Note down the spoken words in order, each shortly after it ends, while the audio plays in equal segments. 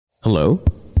Hello?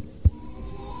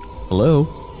 Hello?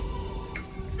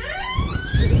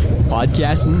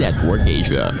 Podcast Network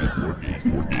Asia.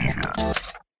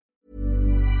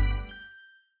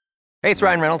 Hey, it's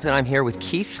Ryan Reynolds, and I'm here with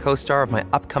Keith, co-star of my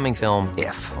upcoming film,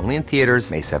 If, only in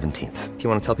theaters May 17th. Do you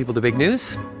want to tell people the big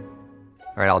news?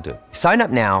 All right, I'll do it. Sign up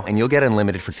now and you'll get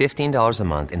unlimited for $15 a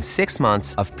month and 6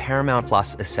 months of Paramount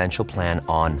Plus Essential Plan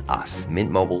on us.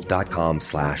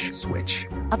 MintMobile.com/switch.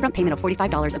 Upfront payment of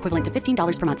 $45 equivalent to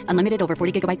 $15 per month. Unlimited over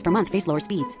 40 gigabytes per month. Face lower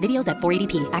speeds. Videos at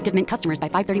 480p. Active Mint customers by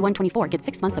 531.24 get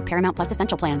 6 months of Paramount Plus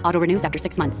Essential Plan. Auto renews after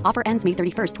 6 months. Offer ends May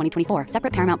 31st, 2024.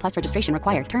 Separate Paramount Plus registration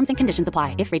required. Terms and conditions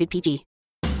apply if rated PG.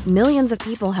 Millions of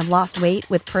people have lost weight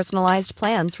with personalized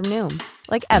plans from Noom.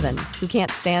 Like Evan, who can't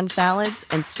stand salads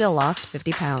and still lost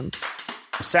 50 pounds.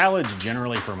 Salads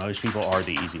generally for most people are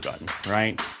the easy button,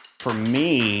 right? For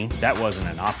me, that wasn't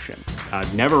an option. I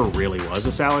never really was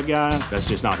a salad guy.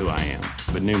 That's just not who I am.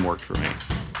 But Noom worked for me.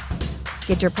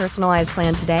 Get your personalized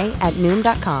plan today at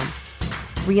Noom.com.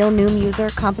 Real Noom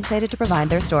user compensated to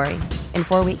provide their story. In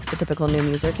 4 weeks, the typical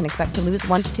Noom user can expect to lose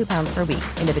 1 to 2 pounds per week.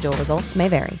 Individual results may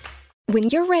vary. When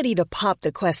you're ready to pop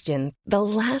the question, the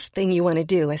last thing you want to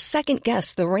do is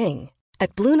second-guess the ring.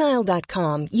 At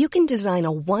BlueNile.com, you can design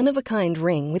a one-of-a-kind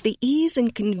ring with the ease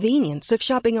and convenience of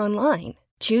shopping online.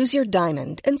 Choose your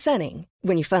diamond and setting.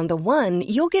 When you find the one,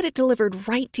 you'll get it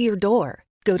delivered right to your door.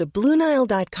 Go to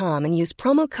BlueNile.com and use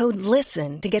promo code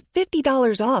LISTEN to get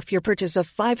 $50 off your purchase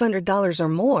of $500 or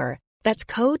more. That's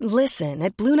code LISTEN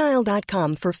at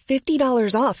BlueNile.com for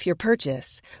 $50 off your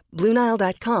purchase.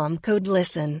 BlueNile.com, code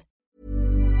LISTEN.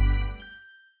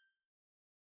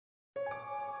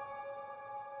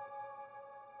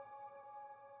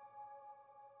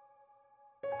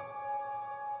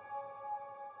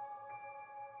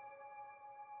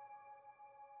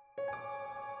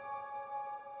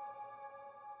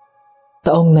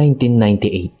 Taong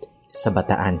 1998 sa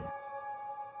Bataan.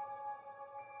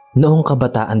 Noong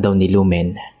kabataan daw ni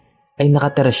Lumen ay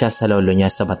nakatira siya sa lolo niya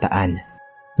sa Bataan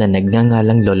na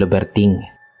nagngangalang Lolo Berting.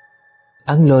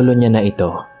 Ang lolo niya na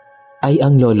ito ay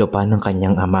ang lolo pa ng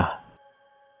kanyang ama.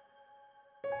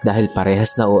 Dahil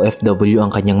parehas na OFW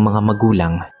ang kanyang mga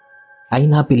magulang, ay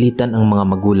napilitan ang mga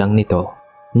magulang nito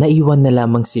na iwan na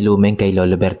lamang si Lumen kay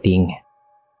Lolo Berting.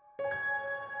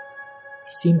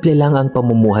 Simple lang ang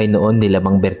pamumuhay noon nila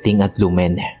Mang Berting at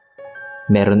Lumen.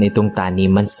 Meron itong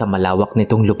taniman sa malawak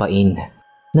nitong lupain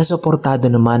na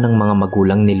suportado naman ng mga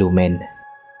magulang ni Lumen.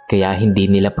 Kaya hindi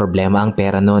nila problema ang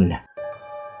pera noon.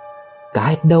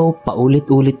 Kahit daw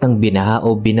paulit-ulit ng binaha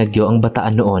o binagyo ang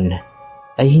Bataan noon,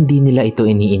 ay hindi nila ito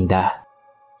iniinda.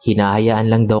 Hinahayaan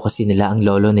lang daw kasi nila ang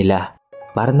lolo nila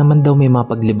para naman daw may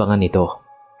mapaglibangan ito.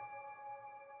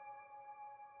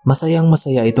 Masayang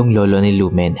masaya itong lolo ni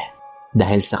Lumen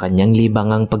dahil sa kanyang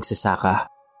libangang pagsasaka.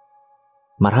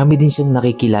 Marami din siyang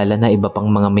nakikilala na iba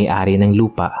pang mga may-ari ng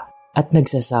lupa at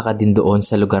nagsasaka din doon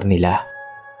sa lugar nila.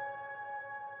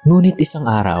 Ngunit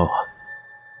isang araw,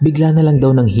 bigla na lang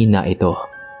daw ng hina ito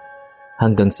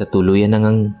hanggang sa tuluyan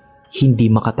nang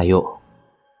hindi makatayo.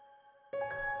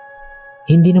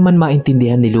 Hindi naman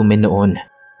maintindihan ni Lumen noon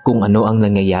kung ano ang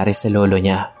nangyayari sa lolo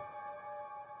niya.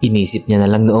 Inisip niya na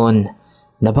lang noon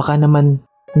na baka naman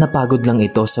napagod lang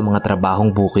ito sa mga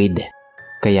trabahong bukid,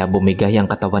 kaya bumigay ang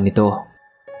katawan nito.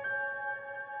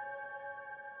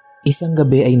 Isang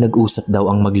gabi ay nag-usap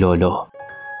daw ang maglolo.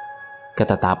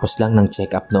 Katatapos lang ng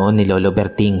check-up noon ni Lolo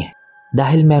Berting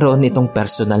dahil meron itong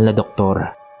personal na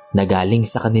doktor na galing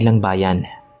sa kanilang bayan.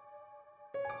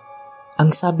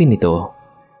 Ang sabi nito,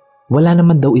 wala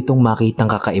naman daw itong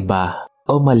makitang kakaiba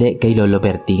o mali kay Lolo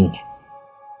Berting.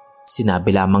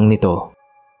 Sinabi lamang nito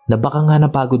na baka nga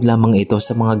napagod lamang ito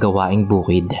sa mga gawaing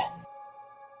bukid.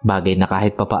 Bagay na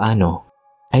kahit papaano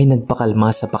ay nagpakalma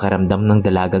sa pakiramdam ng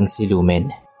dalagang si Lumen.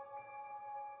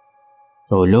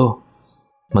 Lolo,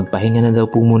 magpahinga na daw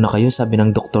po muna kayo, sabi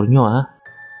ng doktor nyo ha.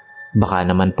 Baka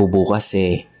naman po bukas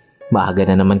maaga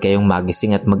na naman kayong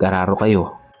magising at mag-araro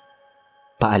kayo.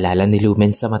 Paalala ni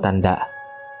Lumen sa matanda.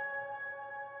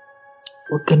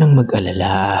 Huwag ka nang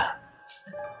mag-alala.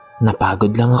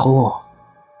 Napagod lang ako.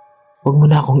 Huwag mo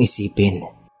na akong isipin.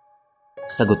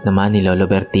 Sagot naman ni Lolo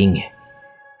Berting.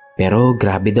 Pero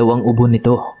grabe daw ang ubo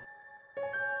nito.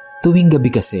 Tuwing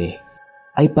gabi kasi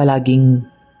ay palaging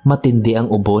matindi ang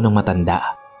ubo ng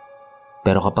matanda.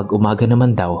 Pero kapag umaga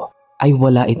naman daw ay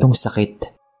wala itong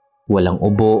sakit. Walang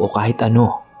ubo o kahit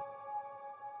ano.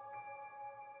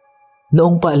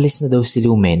 Noong paalis na daw si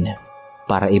Lumen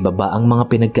para ibaba ang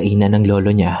mga pinagkainan ng lolo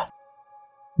niya,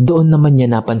 doon naman niya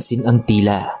napansin ang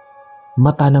tila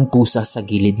mata ng pusa sa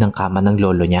gilid ng kama ng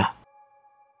lolo niya.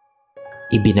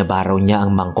 Ibinaba raw niya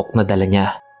ang mangkok na dala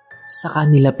niya Saka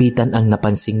nilapitan ang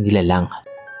napansing nilalang.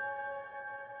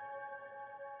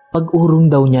 Pag-urong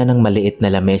daw niya ng maliit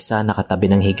na lamesa na katabi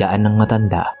ng higaan ng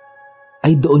matanda,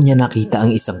 ay doon niya nakita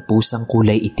ang isang pusang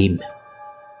kulay itim.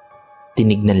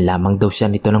 Tinignan lamang daw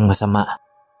siya nito ng masama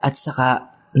at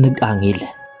saka nag-angil.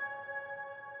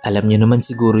 Alam niyo naman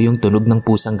siguro yung tunog ng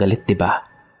pusang galit, diba?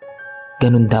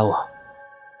 Ganun daw.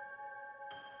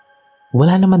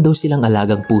 Wala naman daw silang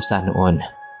alagang pusa noon.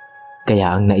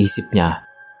 Kaya ang naisip niya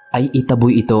ay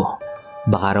itaboy ito.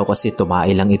 Baka raw kasi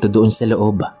tumae lang ito doon sa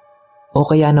loob. O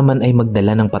kaya naman ay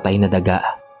magdala ng patay na daga.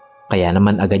 Kaya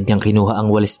naman agad niyang kinuha ang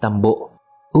walis tambo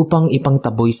upang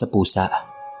ipangtaboy sa pusa.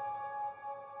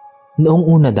 Noong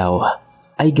una daw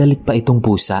ay galit pa itong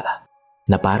pusa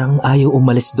na parang ayaw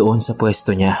umalis doon sa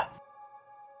pwesto niya.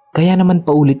 Kaya naman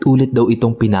paulit-ulit daw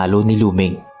itong pinalo ni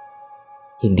Luming.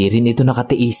 Hindi rin ito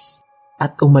nakatiis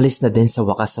at umalis na din sa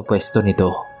wakas sa pwesto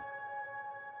nito.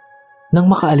 Nang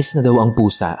makaalis na daw ang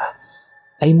pusa,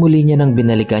 ay muli niya nang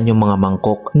binalikan yung mga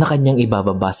mangkok na kanyang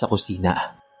ibababa sa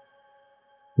kusina.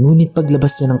 Ngunit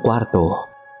paglabas niya ng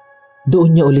kwarto,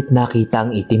 doon niya ulit nakita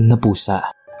ang itim na pusa.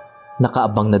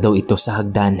 Nakaabang na daw ito sa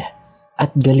hagdan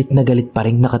at galit na galit pa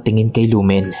rin nakatingin kay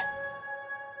Lumen.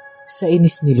 Sa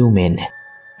inis ni Lumen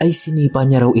ay sinipa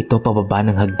niya raw ito pababa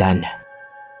ng hagdan.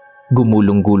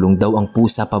 Gumulong-gulong daw ang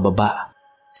pusa pababa,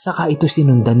 saka ito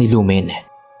sinundan ni Lumen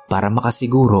para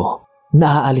makasiguro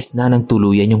na aalis na ng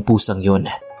tuluyan yung pusang yon.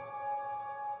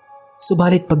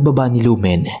 Subalit pagbaba ni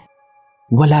Lumen,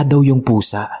 wala daw yung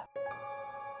pusa.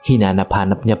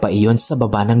 Hinanap-hanap niya pa iyon sa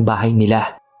baba ng bahay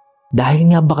nila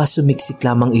dahil nga baka sumiksik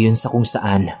lamang iyon sa kung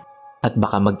saan at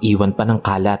baka mag-iwan pa ng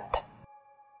kalat.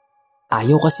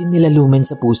 Ayaw kasi nila Lumen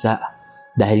sa pusa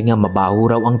dahil nga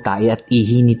mabaho raw ang tae at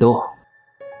ihi nito.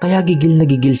 Kaya gigil na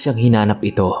gigil siyang hinanap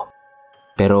ito.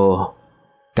 Pero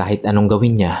kahit anong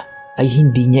gawin niya ay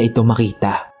hindi niya ito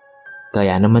makita.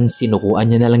 Kaya naman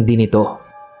sinukuan niya na lang din ito.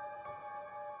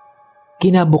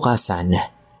 Kinabukasan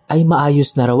ay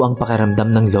maayos na raw ang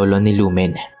pakiramdam ng lolo ni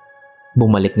Lumen.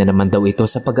 Bumalik na naman daw ito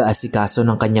sa pag-aasikaso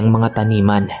ng kanyang mga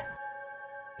taniman.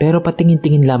 Pero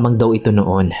patingin-tingin lamang daw ito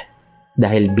noon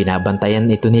dahil binabantayan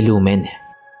ito ni Lumen.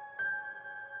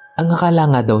 Ang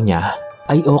akala nga daw niya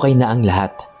ay okay na ang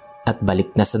lahat at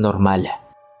balik na sa normal.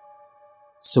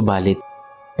 Subalit,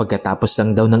 pagkatapos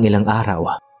lang daw ng ilang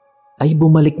araw, ay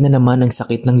bumalik na naman ang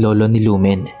sakit ng lolo ni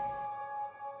Lumen.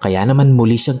 Kaya naman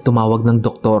muli siyang tumawag ng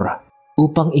doktor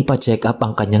upang ipa-check up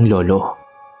ang kanyang lolo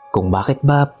kung bakit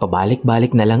ba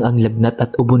pabalik-balik na lang ang lagnat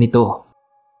at ubo nito.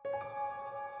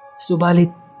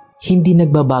 Subalit, hindi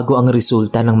nagbabago ang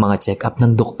resulta ng mga check up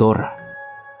ng doktor.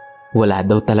 Wala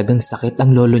daw talagang sakit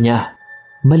ang lolo niya.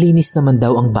 Malinis naman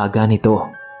daw ang baga nito.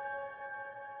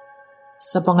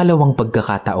 Sa pangalawang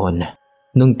pagkakataon,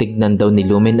 nung tignan daw ni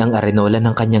Lumen ang arenola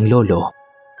ng kanyang lolo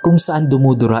kung saan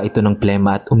dumudura ito ng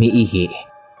plema at umiihi,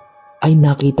 ay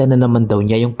nakita na naman daw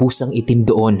niya yung pusang itim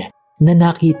doon na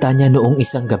nakita niya noong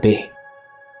isang gabi.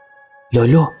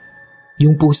 "Lolo,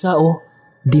 yung pusa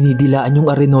dinidilaan yung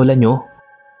arenola nyo,"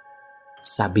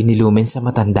 sabi ni Lumen sa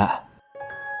matanda.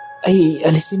 "Ay,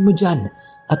 alisin mo dyan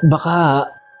at baka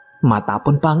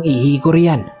matapon pa ang ihi ko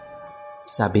riyan,"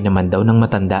 sabi naman daw ng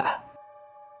matanda.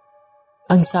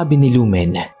 Ang sabi ni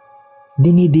Lumen,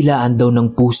 dinidilaan daw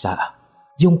ng pusa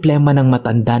yung plema ng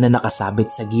matanda na nakasabit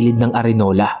sa gilid ng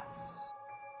arenola.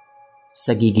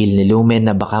 Sa gigil ni Lumen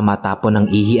na baka matapon ang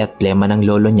ihi at plema ng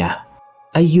lolo niya,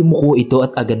 ay yumuko ito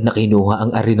at agad na kinuha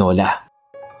ang arenola.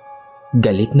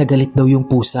 Galit na galit daw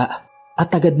yung pusa at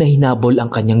agad na hinabol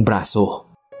ang kanyang braso.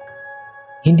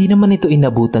 Hindi naman ito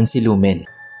inabutan si Lumen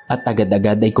at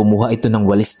agad-agad ay kumuha ito ng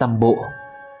walis tambo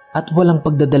at walang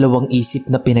pagdadalawang isip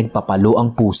na pinagpapalo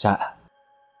ang pusa.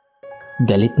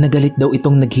 Galit na galit daw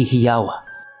itong naghihiyaw.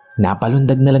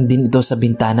 Napalundag na lang din ito sa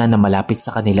bintana na malapit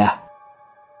sa kanila.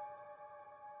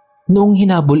 Noong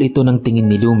hinabol ito ng tingin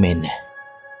ni Lumen,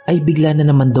 ay bigla na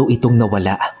naman daw itong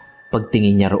nawala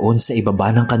pagtingin niya roon sa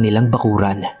ibaba ng kanilang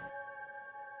bakuran.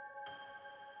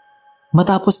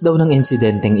 Matapos daw ng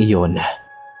insidenteng iyon,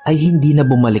 ay hindi na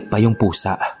bumalik pa yung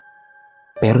pusa.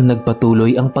 Pero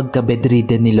nagpatuloy ang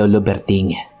pagka-bedridden ni Lolo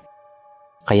Berting.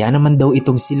 Kaya naman daw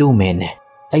itong si Lumen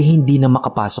ay hindi na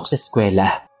makapasok sa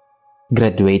eskwela.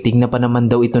 Graduating na pa naman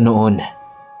daw ito noon.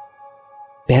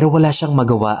 Pero wala siyang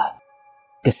magawa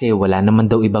kasi wala naman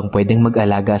daw ibang pwedeng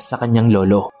mag-alaga sa kanyang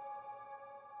lolo.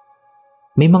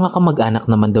 May mga kamag-anak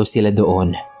naman daw sila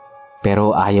doon,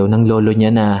 pero ayaw ng lolo niya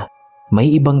na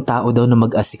may ibang tao daw na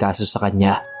mag-asikaso sa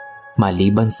kanya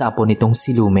maliban sa apo nitong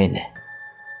si Lumen.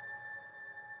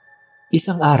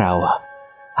 Isang araw,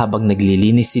 habang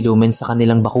naglilinis si Lumen sa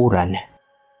kanilang bakuran,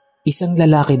 isang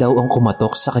lalaki daw ang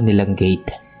kumatok sa kanilang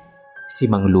gate. si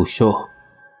Mang Lucio.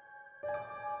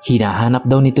 Hinahanap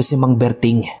daw nito si Mang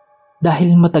Berting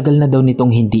dahil matagal na daw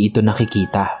nitong hindi ito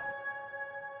nakikita.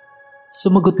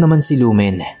 Sumagot naman si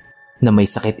Lumen na may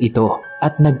sakit ito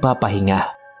at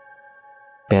nagpapahinga.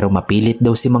 Pero mapilit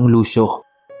daw si Mang Lucio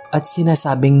at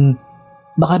sinasabing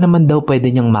baka naman daw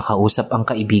pwede niyang makausap ang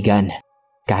kaibigan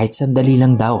kahit sandali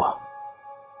lang daw.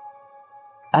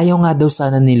 Ayaw nga daw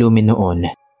sana ni Lumen noon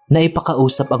na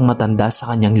ipakausap ang matanda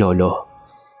sa kanyang lolo.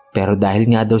 Pero dahil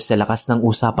nga daw sa lakas ng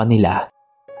usapan nila,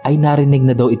 ay narinig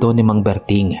na daw ito ni Mang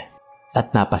Berting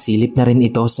at napasilip na rin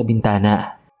ito sa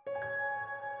bintana.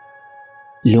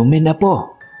 "Lumen na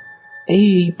po,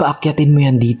 paakyatin mo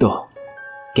yan dito.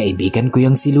 Kaibigan ko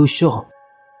yang si Lucio,"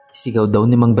 sigaw daw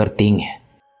ni Mang Berting.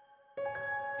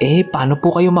 Paano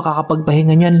po kayo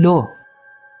makakapagpahinga niyan, Lo?"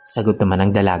 sagot naman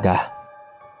ng dalaga.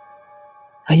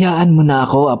 "Hayaan mo na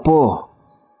ako, Apo.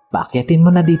 Paakyatin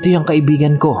mo na dito yung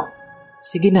kaibigan ko.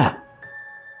 Sige na."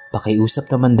 Pakiusap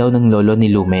naman daw ng lolo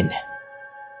ni Lumen.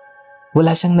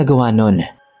 Wala siyang nagawa nun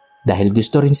dahil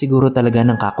gusto rin siguro talaga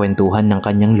ng kakwentuhan ng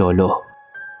kanyang lolo.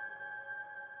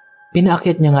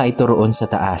 Pinaakyat niya nga ito roon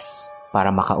sa taas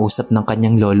para makausap ng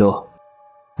kanyang lolo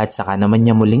at saka naman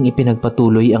niya muling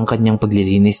ipinagpatuloy ang kanyang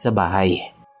paglilinis sa bahay.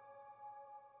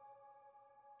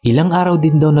 Ilang araw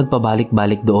din daw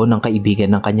nagpabalik-balik doon ang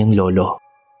kaibigan ng kanyang lolo.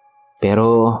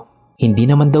 Pero hindi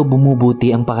naman daw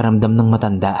bumubuti ang pakiramdam ng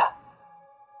matanda.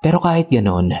 Pero kahit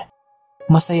ganon,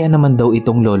 masaya naman daw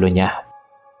itong lolo niya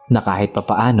na kahit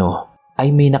papaano ay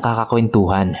may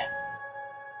nakakakwentuhan.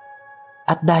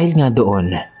 At dahil nga doon,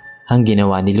 ang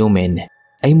ginawa ni Lumen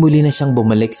ay muli na siyang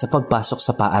bumalik sa pagpasok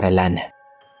sa paaralan.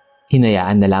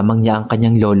 Hinayaan na lamang niya ang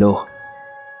kanyang lolo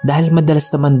dahil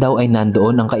madalas naman daw ay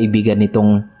nandoon ang kaibigan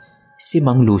nitong si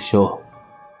Mang Lucio.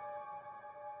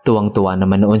 Tuwang-tuwa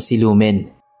naman noon si Lumen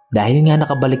dahil nga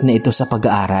nakabalik na ito sa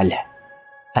pag-aaral.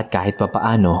 At kahit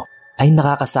papaano ay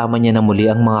nakakasama niya na muli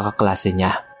ang mga kaklase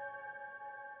niya.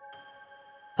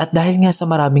 At dahil nga sa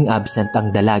maraming absent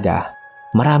ang dalaga,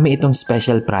 marami itong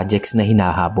special projects na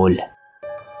hinahabol.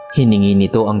 Hiningi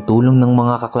nito ang tulong ng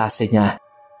mga kaklase niya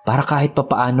para kahit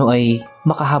papaano ay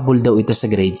makahabol daw ito sa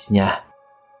grades niya.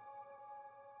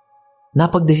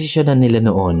 Napagdesisyonan nila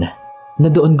noon na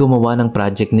doon gumawa ng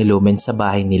project ni Lumen sa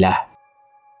bahay nila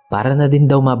para na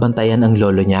din daw mabantayan ang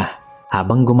lolo niya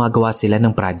habang gumagawa sila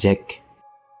ng project.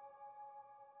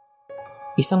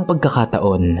 Isang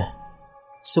pagkakataon,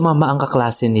 sumama ang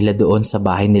kaklase nila doon sa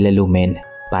bahay nila Lumen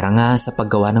para nga sa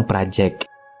paggawa ng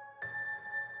project.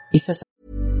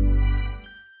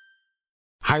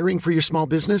 Hiring for your small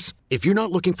business? If you're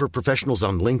not looking for professionals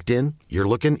on LinkedIn,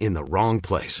 you're looking in the wrong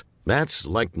place. That's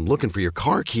like looking for your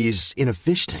car keys in a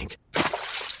fish tank.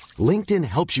 LinkedIn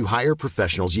helps you hire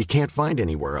professionals you can't find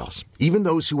anywhere else, even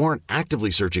those who aren't actively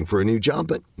searching for a new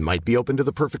job but might be open to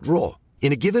the perfect role.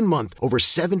 In a given month, over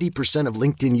 70% of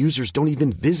LinkedIn users don't even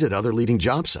visit other leading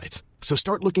job sites. So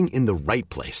start looking in the right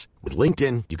place. With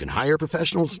LinkedIn, you can hire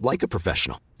professionals like a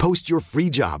professional. Post your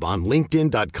free job on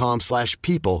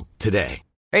linkedin.com/people today.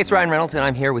 Hey, it's Ryan Reynolds, and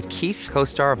I'm here with Keith,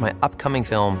 co-star of my upcoming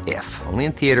film, If, only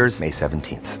in theaters May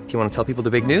 17th. Do you want to tell people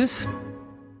the big news?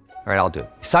 All right, I'll do it.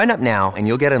 Sign up now and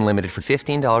you'll get unlimited for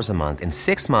 $15 a month and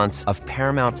 6 months of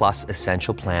Paramount Plus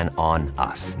Essential Plan on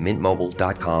us.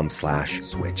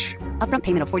 MintMobile.com/switch. Upfront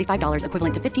payment of $45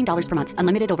 equivalent to $15 per month.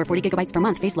 Unlimited over 40 gigabytes per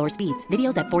month. Face lower speeds.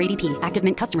 Videos at 480p. Active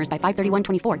Mint customers by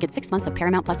 531.24 get 6 months of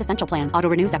Paramount Plus Essential Plan.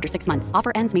 Auto renews after 6 months.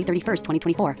 Offer ends May 31st,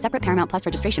 2024. Separate Paramount Plus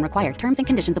registration required. Terms and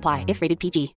conditions apply if rated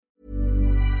PG.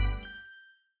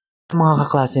 Mga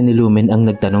kaklase ni Lumen ang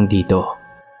nagtanong dito.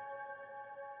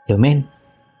 "Lumen,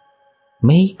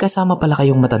 may kasama pala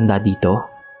kayong matanda dito?"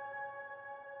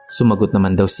 Sumagot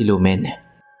naman daw si Lumen.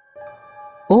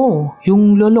 "Oo,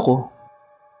 yung lolo ko."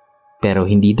 Pero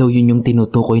hindi daw yun yung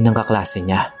tinutukoy ng kaklase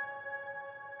niya.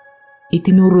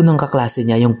 Itinuro ng kaklase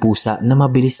niya yung pusa na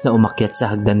mabilis na umakyat sa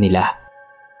hagdan nila.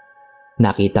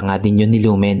 Nakita nga din yun ni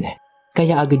Lumen,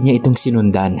 kaya agad niya itong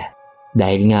sinundan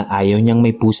dahil nga ayaw niyang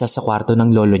may pusa sa kwarto ng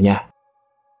lolo niya.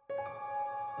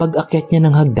 Pag-akyat niya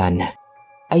ng hagdan,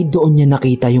 ay doon niya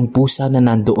nakita yung pusa na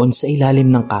nandoon sa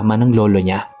ilalim ng kama ng lolo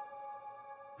niya.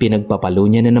 Pinagpapalo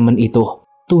niya na naman ito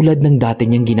tulad ng dati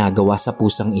niyang ginagawa sa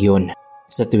pusang iyon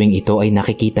sa tuwing ito ay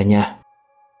nakikita niya.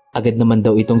 Agad naman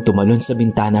daw itong tumalon sa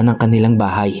bintana ng kanilang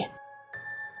bahay.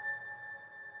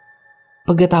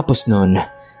 Pagkatapos nun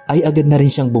ay agad na rin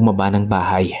siyang bumaba ng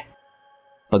bahay.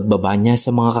 Pagbaba niya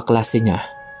sa mga kaklase niya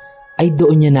ay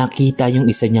doon niya nakita yung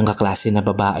isa niyang kaklase na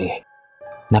babae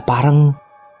na parang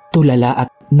tulala at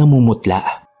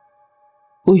namumutla.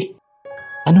 "Uy,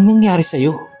 anong nangyari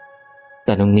sa'yo?"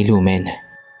 tanong ni Lumen.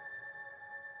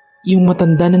 "Yung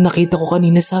matanda na nakita ko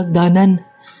kanina sa hagdanan.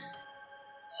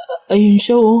 Ayun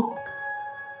siya oh.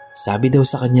 Sabi daw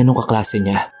sa kanya nung kaklase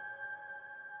niya.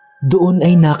 Doon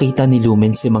ay nakita ni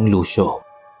Lumen si Mang Lucio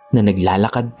na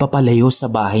naglalakad papalayo sa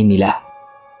bahay nila.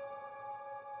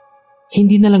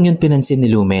 Hindi na lang yun pinansin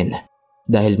ni Lumen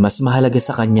dahil mas mahalaga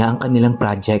sa kanya ang kanilang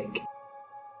project.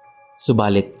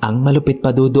 Subalit ang malupit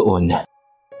pa doon,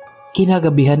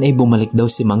 kinagabihan ay bumalik daw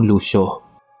si Mang Lucio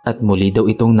at muli daw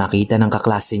itong nakita ng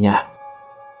kaklase niya.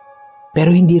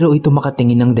 Pero hindi raw ito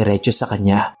makatingin ng diretso sa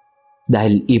kanya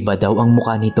dahil iba daw ang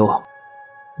mukha nito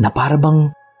na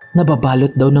parabang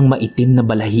nababalot daw ng maitim na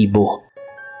balahibo.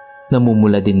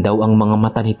 Namumula din daw ang mga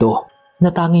mata nito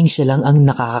na tanging siya lang ang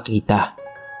nakakakita.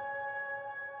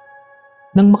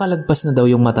 Nang makalagpas na daw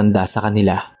yung matanda sa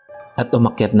kanila at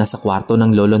umakyat na sa kwarto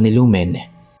ng lolo ni Lumen,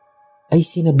 ay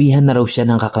sinabihan na raw siya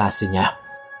ng kaklase niya.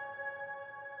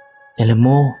 Alam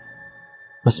mo,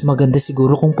 mas maganda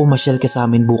siguro kung pumasyal ka sa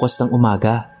amin bukas ng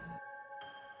umaga.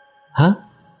 Ha?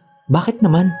 Bakit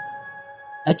naman?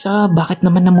 At saka bakit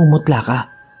naman namumutla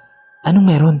ka? Anong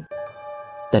meron?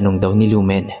 Tanong daw ni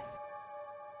Lumen.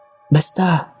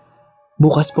 Basta,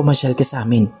 bukas pumasyal ka sa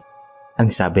amin, ang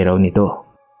sabi raw nito.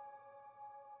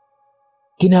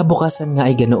 Kinabukasan nga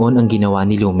ay ganoon ang ginawa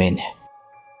ni Lumen.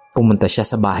 Pumunta siya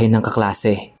sa bahay ng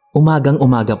kaklase,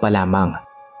 umagang-umaga pa lamang,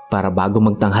 para bago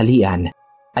magtanghalian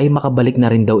ay makabalik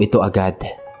na rin daw ito agad.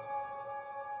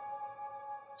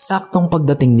 Saktong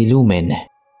pagdating ni Lumen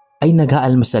ay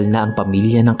nag-aalmusal na ang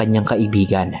pamilya ng kanyang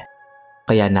kaibigan,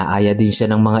 kaya naaya din siya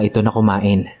ng mga ito na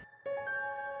kumain.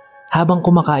 Habang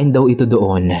kumakain daw ito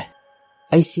doon,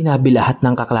 ay sinabi lahat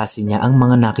ng kaklase niya ang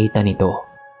mga nakita nito.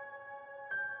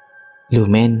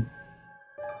 Lumen,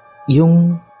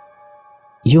 yung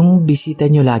bisita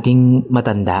niyo laging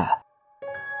matanda,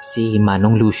 si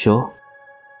Manong Lucio,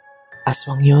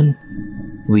 aswang yun,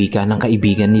 wika ng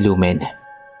kaibigan ni Lumen.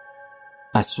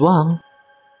 Aswang?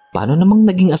 Paano namang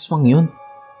naging aswang yun?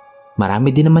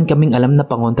 Marami din naman kaming alam na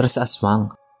pangontra sa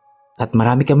aswang at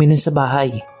marami kami nun sa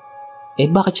bahay.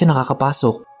 Bakit siya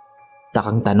nakakapasok?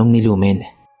 Takang tanong ni Lumen.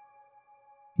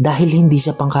 Dahil hindi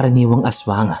siya pangkaraniwang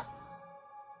aswang.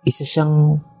 Isa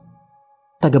siyang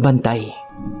tagabantay.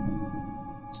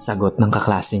 Sagot ng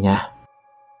kaklase niya.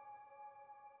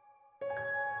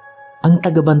 Ang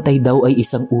tagabantay daw ay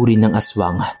isang uri ng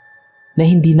aswang na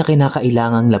hindi na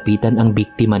kinakailangang lapitan ang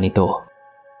biktima nito.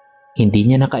 Hindi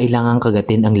niya na kailangang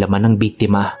kagatin ang laman ng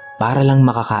biktima para lang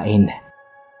makakain.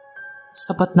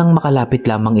 Sapat nang makalapit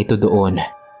lamang ito doon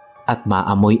at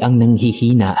maamoy ang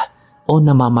nanghihina o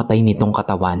namamatay nitong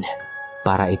katawan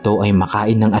para ito ay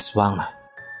makain ng aswang.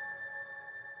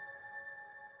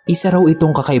 Isa raw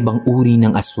itong kakaibang uri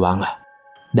ng aswang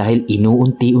dahil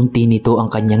inuunti-unti nito ang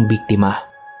kanyang biktima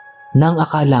nang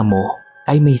akala mo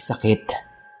ay may sakit.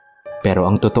 Pero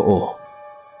ang totoo,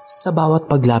 sa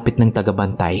bawat paglapit ng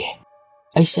tagabantay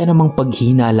ay siya namang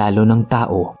paghina lalo ng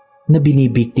tao na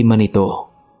binibiktima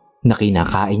nito na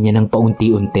kinakain niya ng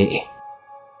paunti-unti.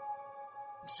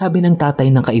 Sabi ng tatay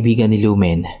ng kaibigan ni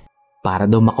Lumen, para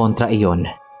daw makontra iyon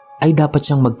ay dapat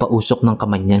siyang magpausok ng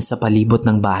kamanyan sa palibot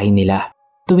ng bahay nila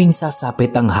tuwing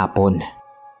sasapit ang hapon.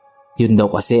 Yun daw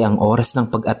kasi ang oras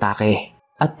ng pag-atake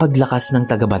at paglakas ng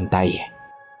tagabantay.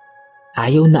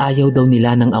 Ayaw na ayaw daw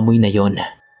nila ng amoy na yon.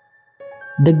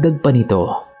 Dagdag pa nito,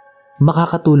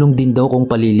 makakatulong din daw kung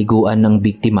paliliguan ng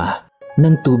biktima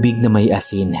ng tubig na may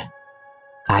asin.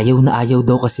 Ayaw na ayaw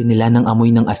daw kasi nila ng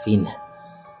amoy ng asin.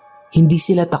 Hindi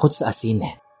sila takot sa asin,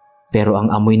 pero ang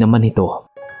amoy naman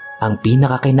nito ang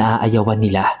pinakakinaayawan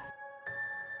nila.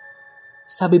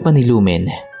 Sabi pa ni Lumen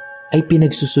ay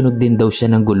pinagsusunog din daw siya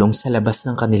ng gulong sa labas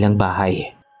ng kanilang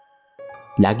bahay.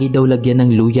 Lagi daw lagyan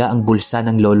ng luya ang bulsa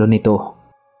ng lolo nito.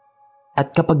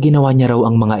 At kapag ginawa niya raw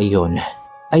ang mga iyon,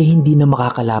 ay hindi na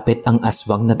makakalapit ang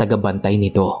aswang na tagabantay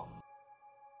nito.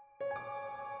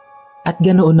 At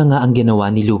ganoon na nga ang ginawa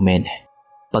ni Lumen.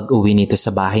 Pag uwi nito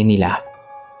sa bahay nila,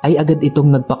 ay agad itong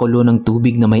nagpakulo ng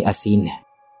tubig na may asin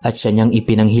at siya niyang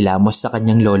ipinanghilamos sa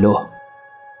kanyang lolo.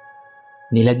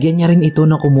 Nilagyan niya rin ito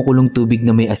ng kumukulong tubig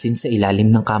na may asin sa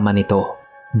ilalim ng kama nito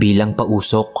bilang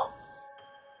pausok.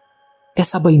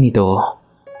 Kasabay nito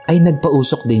ay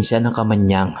nagpausok din siya ng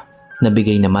kamanyang na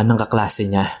bigay naman ng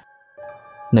kaklase niya.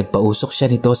 Nagpausok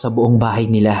siya nito sa buong bahay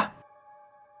nila.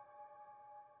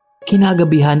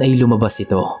 Kinagabihan ay lumabas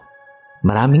ito.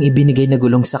 Maraming ibinigay na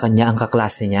gulong sa kanya ang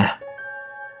kaklase niya.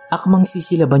 Akmang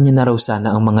sisilaban niya na raw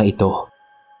sana ang mga ito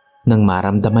nang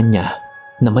maramdaman niya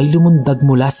na may lumundag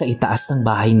mula sa itaas ng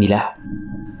bahay nila.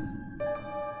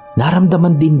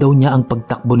 Naramdaman din daw niya ang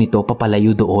pagtakbo nito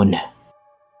papalayo doon.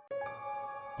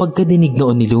 Pagkadinig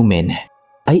noon ni Lumen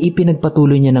ay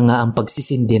ipinagpatuloy niya na nga ang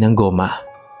pagsisindi ng goma.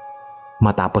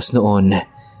 Matapos noon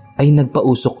ay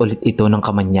nagpausok ulit ito ng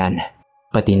kamanyan,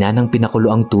 pati na ng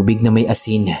pinakulo ang tubig na may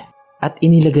asin at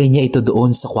inilagay niya ito doon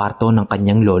sa kwarto ng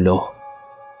kanyang lolo.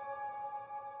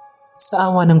 Sa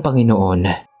awa ng Panginoon,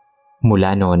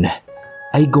 mula noon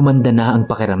ay gumanda na ang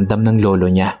pakiramdam ng lolo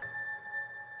niya.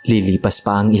 Lilipas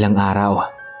pa ang ilang araw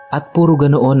at puro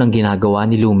ganoon ang ginagawa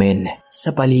ni Lumen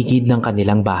sa paligid ng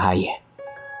kanilang bahay.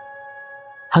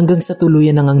 Hanggang sa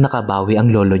tuluyan na ngang nakabawi ang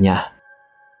lolo niya.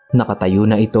 Nakatayo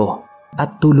na ito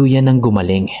at tuluyan ng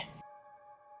gumaling.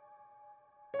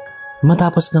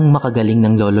 Matapos ng makagaling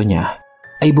ng lolo niya,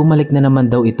 ay bumalik na naman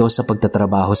daw ito sa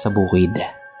pagtatrabaho sa bukid.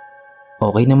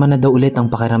 Okay naman na daw ulit ang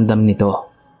pakiramdam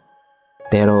nito.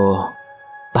 Pero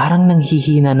parang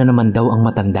nanghihina na naman daw ang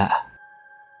matanda.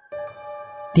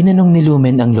 Tinanong ni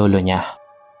Lumen ang lolo niya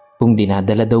kung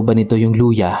dinadala daw ba nito yung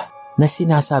luya na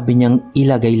sinasabi niyang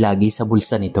ilagay lagi sa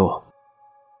bulsa nito.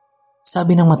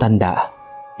 Sabi ng matanda,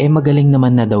 magaling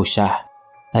naman na daw siya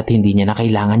at hindi niya na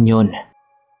kailangan yon.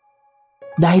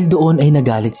 Dahil doon ay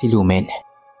nagalit si Lumen.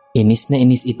 Inis na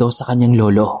inis ito sa kanyang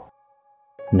lolo.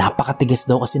 Napakatigas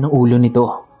daw kasi ng ulo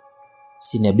nito.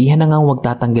 Sinabihan na nga huwag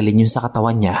tatanggalin yun sa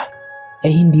katawan niya,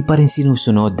 hindi pa rin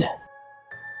sinusunod.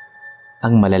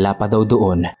 Ang malala pa daw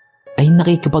doon ay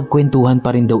nakikipagkwentuhan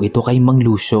pa rin daw ito kay Mang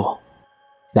Lucio.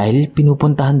 Dahil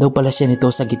pinupuntahan daw pala siya nito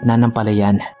sa gitna ng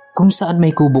palayan kung saan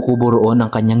may kubo-kubo roon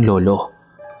ang kanyang lolo.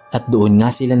 At doon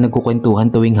nga sila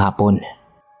nagkukwentuhan tuwing hapon.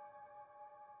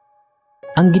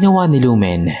 Ang ginawa ni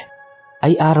Lumen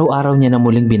ay araw-araw niya na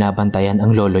muling binabantayan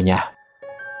ang lolo niya.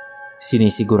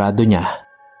 Sinisigurado niya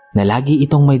na lagi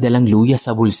itong may dalang luya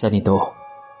sa bulsa nito.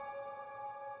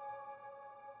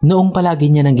 Noong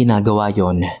palagi niya nang ginagawa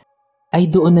yon, ay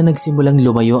doon na nagsimulang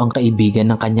lumayo ang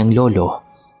kaibigan ng kanyang lolo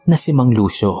na si Mang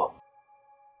Lucio.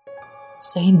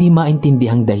 Sa hindi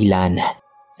maintindihang dahilan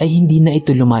ay hindi na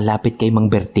ito lumalapit kay Mang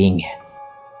Berting.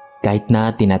 Kahit na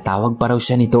tinatawag pa raw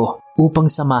siya nito upang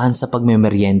samahan sa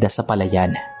pagmemeryenda sa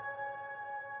palayan.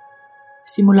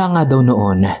 Simula nga daw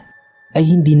noon ay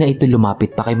hindi na ito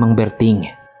lumapit pa kay Mang Berting,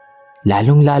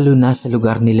 lalong-lalo na sa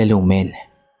lugar nila Lumen.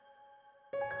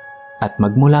 At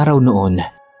magmula raw noon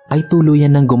ay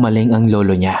tuluyan ng gumaling ang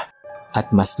lolo niya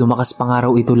at mas lumakas pa nga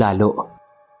raw ito lalo.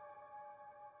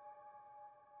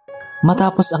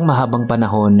 Matapos ang mahabang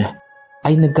panahon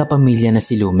ay nagkapamilya na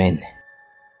si Lumen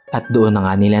at doon na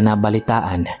nga nila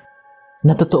nabalitaan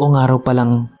na totoo nga raw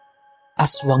palang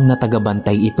aswang na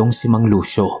tagabantay itong si Mang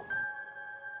Lucio.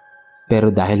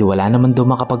 Pero dahil wala naman daw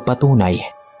makapagpatunay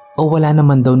o wala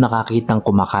naman daw nakakitang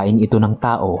kumakain ito ng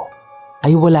tao,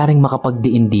 ay wala ring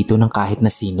makapagdiin dito ng kahit na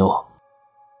sino.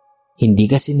 Hindi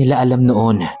kasi nila alam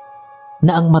noon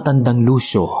na ang matandang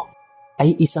Lucio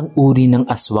ay isang uri ng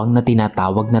aswang na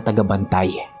tinatawag na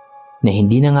tagabantay na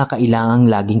hindi na nga kailangang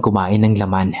laging kumain ng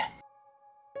laman.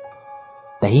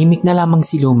 Tahimik na lamang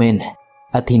si Lumen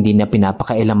at hindi na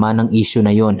pinapakailaman ang isyu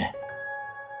na yon.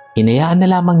 Hinayaan na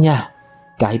lamang niya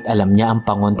kahit alam niya ang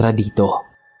pangontra dito.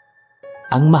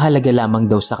 Ang mahalaga lamang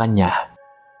daw sa kanya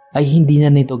ay hindi na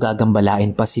nito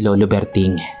gagambalain pa si Lolo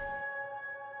Berting.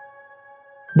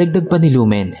 Dagdag pa ni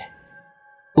Lumen,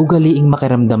 ugaliing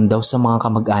makiramdam daw sa mga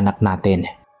kamag-anak natin,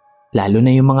 lalo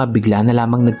na yung mga bigla na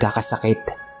lamang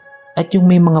nagkakasakit at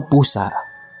yung may mga pusa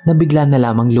na bigla na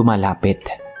lamang lumalapit.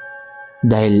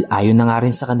 Dahil ayon na nga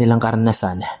rin sa kanilang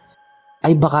karanasan,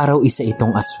 ay baka raw isa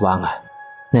itong aswang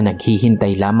na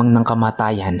naghihintay lamang ng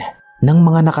kamatayan ng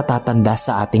mga nakatatanda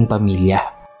sa ating pamilya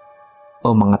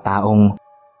o mga taong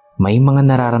may mga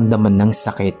nararamdaman ng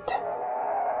sakit.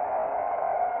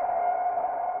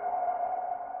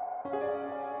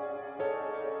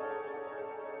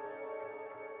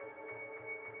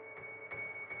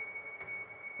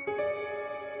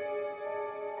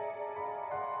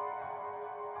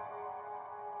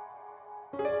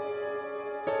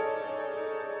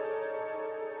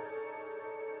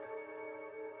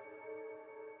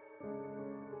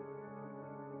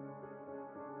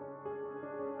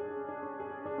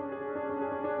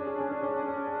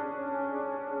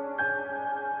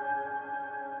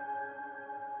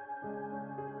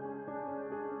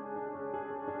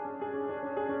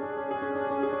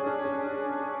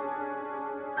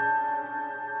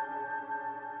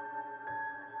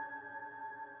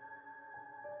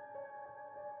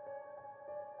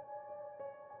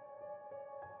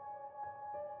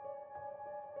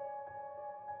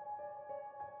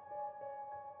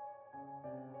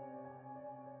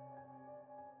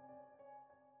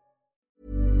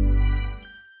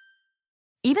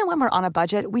 Even when we're on a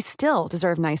budget, we still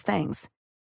deserve nice things.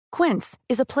 Quince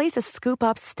is a place to scoop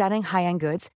up stunning high-end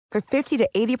goods for 50 to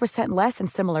 80% less than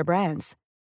similar brands.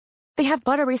 They have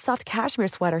buttery soft cashmere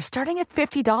sweaters starting at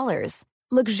 $50,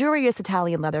 luxurious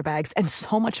Italian leather bags, and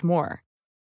so much more.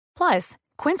 Plus,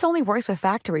 Quince only works with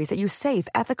factories that use safe,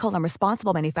 ethical, and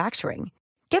responsible manufacturing.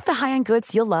 Get the high-end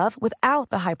goods you'll love without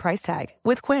the high price tag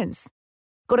with Quince.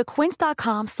 Go to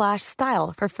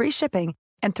quince.com/style for free shipping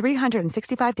and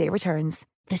 365-day returns.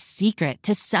 The secret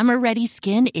to summer-ready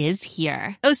skin is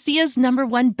here. Osea's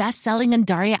 #1 best-selling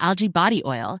Undaria Algae Body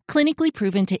Oil, clinically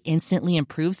proven to instantly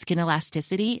improve skin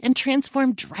elasticity and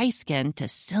transform dry skin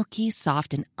to silky,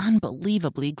 soft, and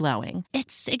unbelievably glowing.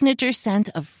 Its signature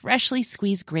scent of freshly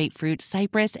squeezed grapefruit,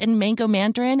 cypress, and mango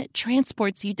mandarin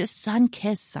transports you to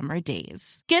sun-kissed summer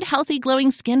days. Get healthy,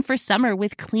 glowing skin for summer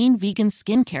with clean vegan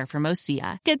skincare from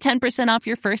Osea. Get 10% off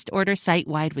your first order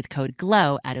site-wide with code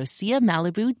GLOW at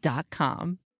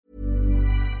OseaMalibu.com.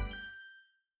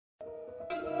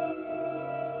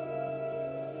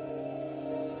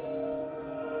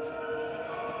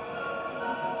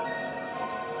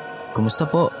 Kumusta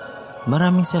po?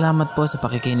 Maraming salamat po sa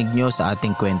pakikinig nyo sa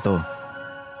ating kwento.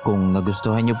 Kung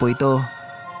nagustuhan nyo po ito,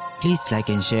 please like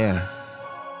and share.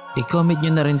 I-comment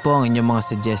nyo na rin po ang inyong mga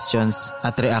suggestions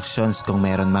at reactions kung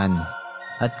meron man.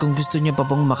 At kung gusto nyo pa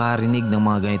pong makarinig ng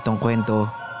mga ganitong kwento,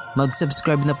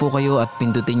 mag-subscribe na po kayo at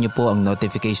pindutin nyo po ang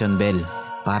notification bell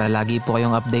para lagi po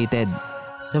kayong updated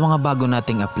sa mga bago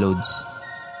nating uploads.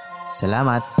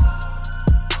 Salamat!